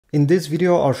In this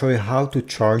video, I'll show you how to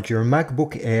charge your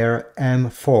MacBook Air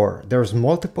M4. There's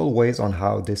multiple ways on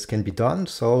how this can be done,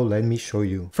 so let me show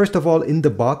you. First of all, in the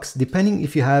box, depending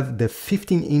if you have the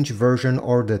 15-inch version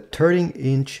or the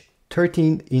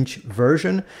 13-inch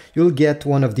version, you'll get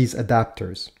one of these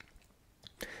adapters.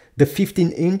 The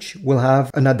 15-inch will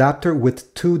have an adapter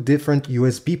with two different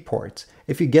USB ports.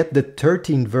 If you get the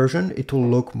 13 version, it will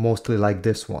look mostly like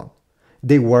this one.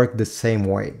 They work the same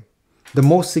way. The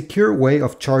most secure way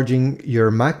of charging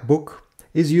your MacBook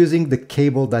is using the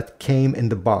cable that came in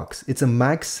the box. It's a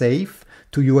MagSafe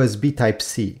to USB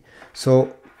Type-C.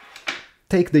 So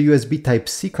take the USB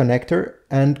Type-C connector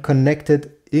and connect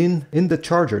it in the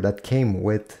charger that came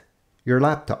with your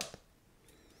laptop.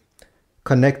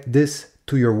 Connect this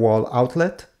to your wall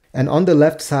outlet. And on the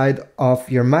left side of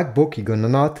your MacBook, you're gonna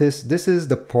notice this is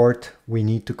the port we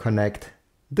need to connect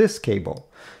this cable.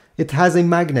 It has a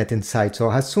magnet inside,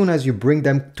 so as soon as you bring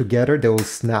them together, they will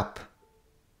snap.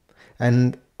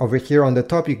 And over here on the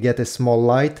top, you get a small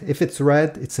light. If it's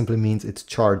red, it simply means it's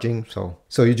charging.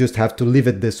 So you just have to leave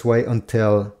it this way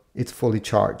until it's fully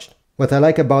charged. What I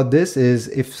like about this is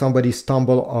if somebody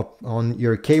stumbles up on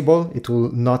your cable, it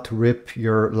will not rip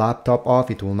your laptop off.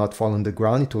 It will not fall on the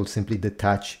ground. It will simply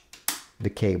detach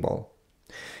the cable.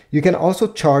 You can also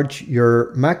charge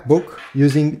your MacBook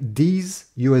using these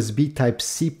USB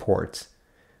Type-C ports.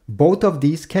 Both of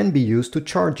these can be used to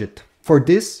charge it. For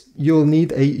this, you'll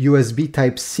need a USB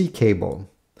Type-C cable.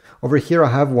 Over here,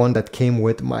 I have one that came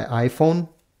with my iPhone,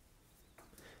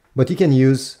 but you can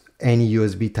use any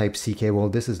USB Type-C cable.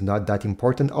 This is not that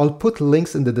important. I'll put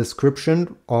links in the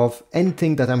description of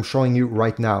anything that I'm showing you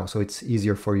right now, so it's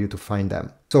easier for you to find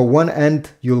them. So one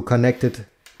end, you'll connect it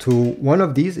to one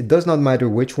of these, it does not matter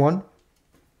which one.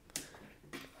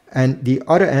 And the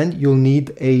other end, you'll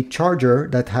need a charger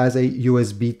that has a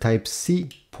USB Type-C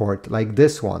port like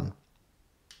this one.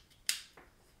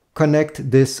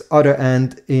 Connect this other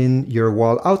end in your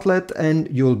wall outlet and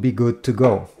you'll be good to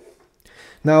go.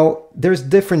 Now, there's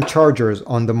different chargers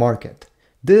on the market.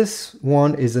 This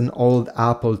one is an old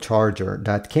Apple charger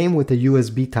that came with a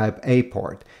USB Type-A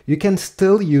port. You can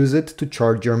still use it to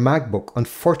charge your MacBook.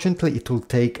 Unfortunately, it will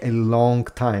take a long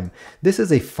time. This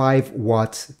is a 5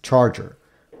 watts charger,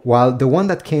 while the one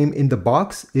that came in the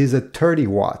box is a 30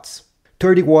 watts.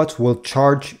 30 watts will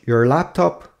charge your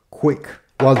laptop quick,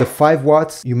 while the 5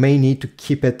 watts, you may need to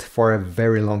keep it for a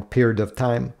very long period of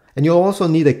time. And you'll also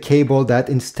need a cable that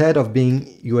instead of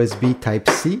being USB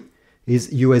Type-C,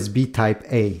 is USB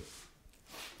Type-A,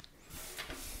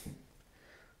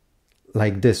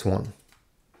 like this one.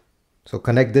 So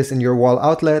connect this in your wall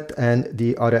outlet and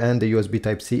the other end, the USB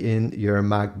Type-C in your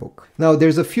MacBook. Now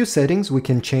there's a few settings we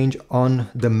can change on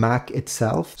the Mac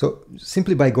itself. So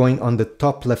simply by going on the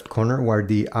top left corner where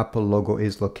the Apple logo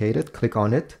is located, click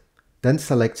on it, then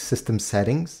select System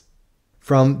Settings.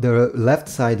 From the left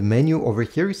side menu over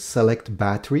here, select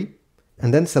Battery,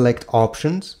 and then select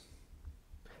Options.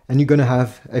 And you're going to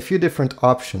have a few different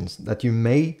options that you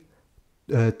may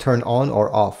turn on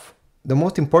or off. The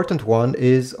most important one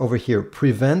is over here,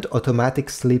 prevent automatic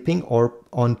sleeping or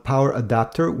on power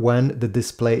adapter when the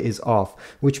display is off,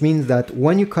 which means that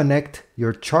when you connect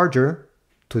your charger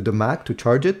to the Mac to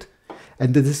charge it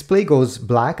and the display goes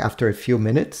black after a few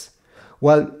minutes,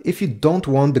 well, if you don't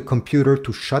want the computer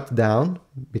to shut down,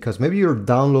 because maybe you're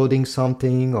downloading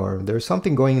something or there's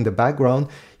something going in the background,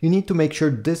 you need to make sure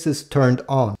this is turned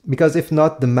on. Because if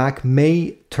not, the Mac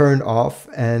may turn off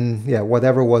and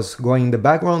whatever was going in the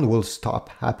background will stop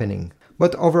happening.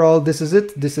 But overall, this is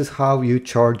it. This is how you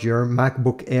charge your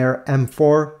MacBook Air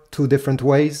M4, 2 different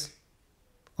ways.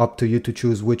 Up to you to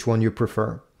choose which one you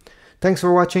prefer. Thanks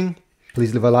for watching.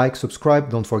 Please leave a like, subscribe,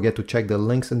 don't forget to check the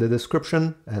links in the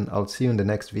description, and I'll see you in the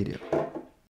next video.